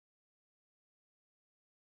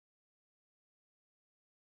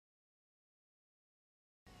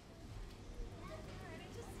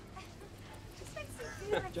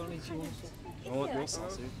Johnny, do you want some? You want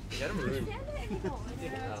some? Get him a room.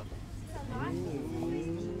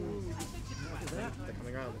 They're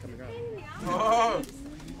coming around, they're coming around. Oh!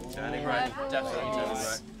 Turning right, definitely turning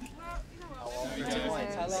right.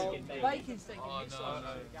 Bacon's taking this one.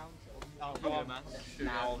 Oh, come on, man.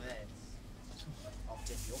 Now this. I'll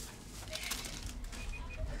tip you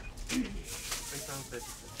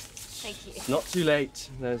Thank you. It's not too late.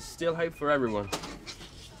 There's still hope for everyone.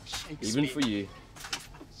 Even for you.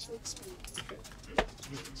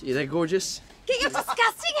 See there, gorgeous? Get your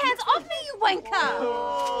disgusting hands off me, you wanker!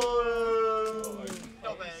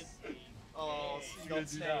 Oh, not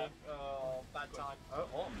today. Oh, bad time.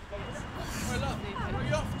 Well, look, where are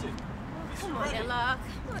you off to? Come on, Ella.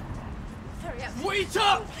 Hurry up. Wait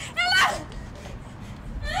up! Ella!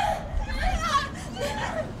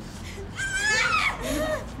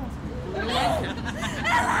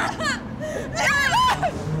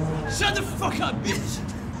 Shut the fuck up, bitch!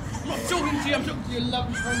 I'm not talking to you, I'm talking to your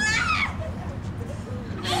lovely friend.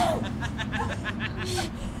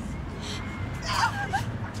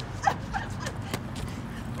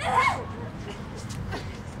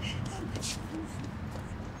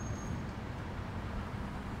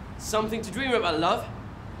 Something to dream about, love.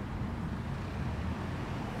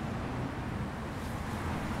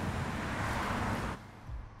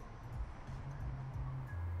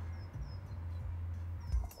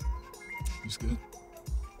 You scared?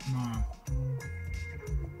 Nah.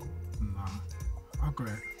 I got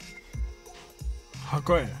it. I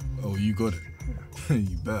got it. Oh, you got it?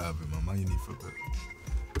 You better have it, man. You need for a bit.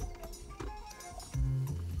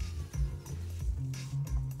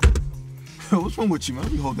 What's wrong with you,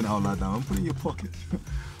 man? You holding it out like that, man. Put it in your pocket.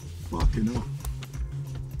 Fucking hell.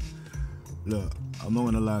 Look, I'm not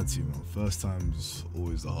gonna lie to you, man. First time's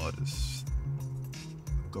always the hardest.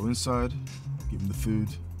 Go inside, give him the food,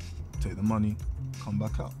 take the money, come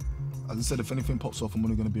back out. As I said, if anything pops off, I'm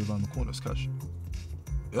only gonna be around the corner. It's cash.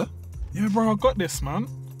 Yeah? Yeah, bro, I got this, man.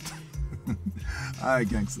 Alright,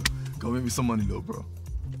 gangster. Go make me some money, little bro.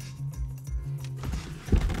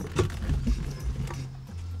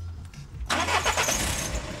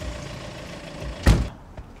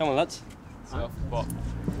 Come on, lads. So, what?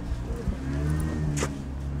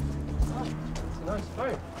 It's a nice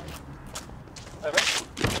phone. Over.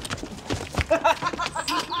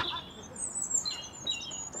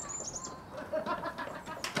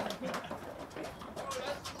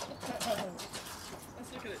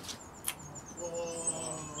 Let's look at it.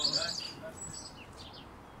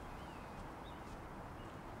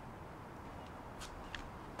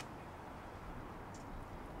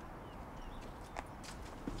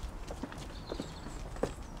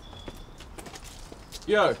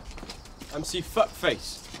 Yo, MC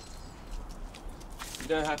Fuckface. You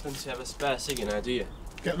don't happen to have a spare ciggy now, do you?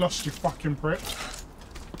 Get lost, you fucking prick.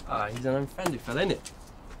 Ah, he's an unfriendly fella, innit?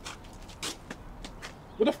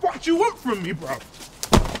 What the fuck do you want from me, bro?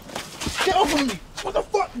 Get off of me! What the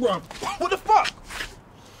fuck, bro? What the fuck?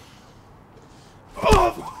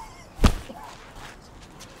 Oh!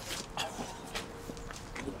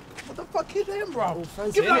 What the fuck is him, bro?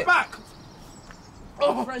 Give that back!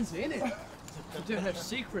 Oh, friends, innit? I don't have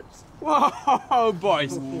secrets. Whoa,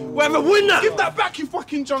 boys. We have a winner! Give that back, you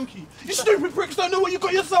fucking junkie! You stupid pricks don't know what you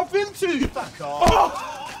got yourself into! Back off!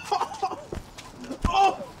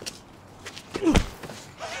 Oh!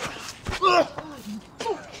 Oh!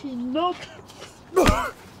 Fucking knob!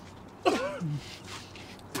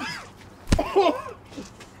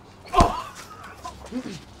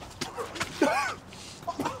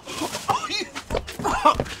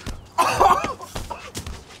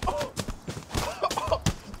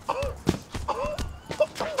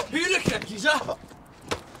 Who are you looking at, geezer?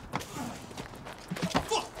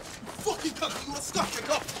 Fucking cunt, you wanna stuff your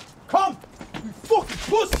cup? Come! You fucking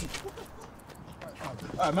pussy!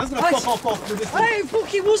 Alright, man's gonna fuck off with this. Hey,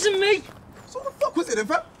 fuck, it wasn't me. So what the fuck was it, in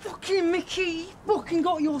fact? Fucking Mickey, he fucking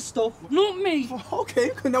got your stuff, not me.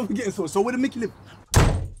 Okay, now we're getting so where did Mickey live?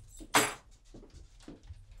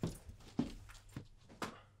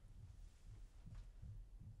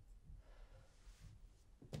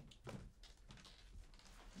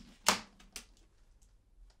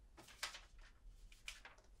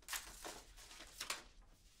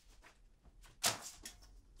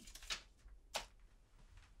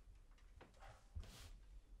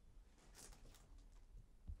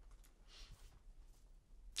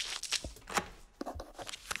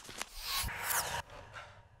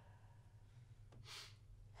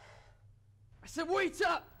 I said, wait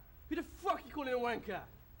up! Who the fuck are you calling a wanker?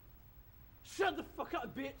 Shut the fuck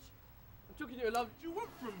up, bitch! I'm talking to you, love. What do you want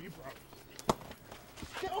from me, bro?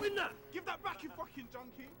 Get up in there! Give that back, you fucking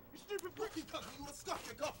junkie! You stupid fucking cunt! You wanna scuff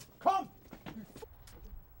your cup? Come!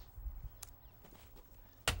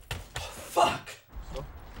 Fuck! Stop.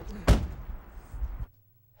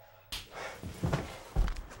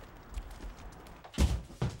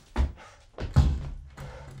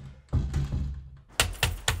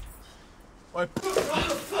 Oi.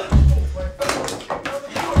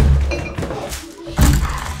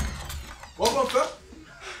 Well done, fam.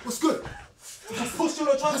 What's good? Just push you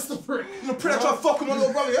on the That's the prick. You know, prick that try to fuck him on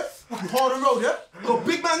little brother, yeah? You hard on road, yeah? You're a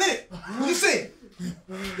big man, innit? What you saying?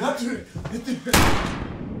 That's it.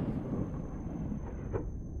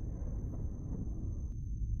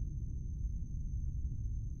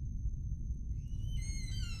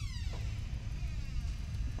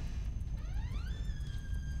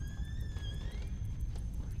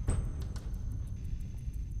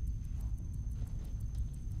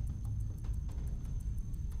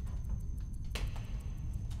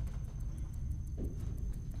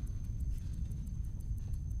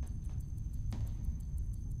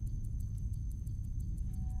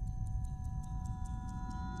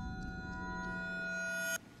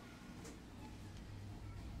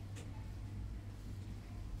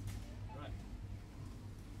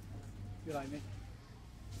 You like me?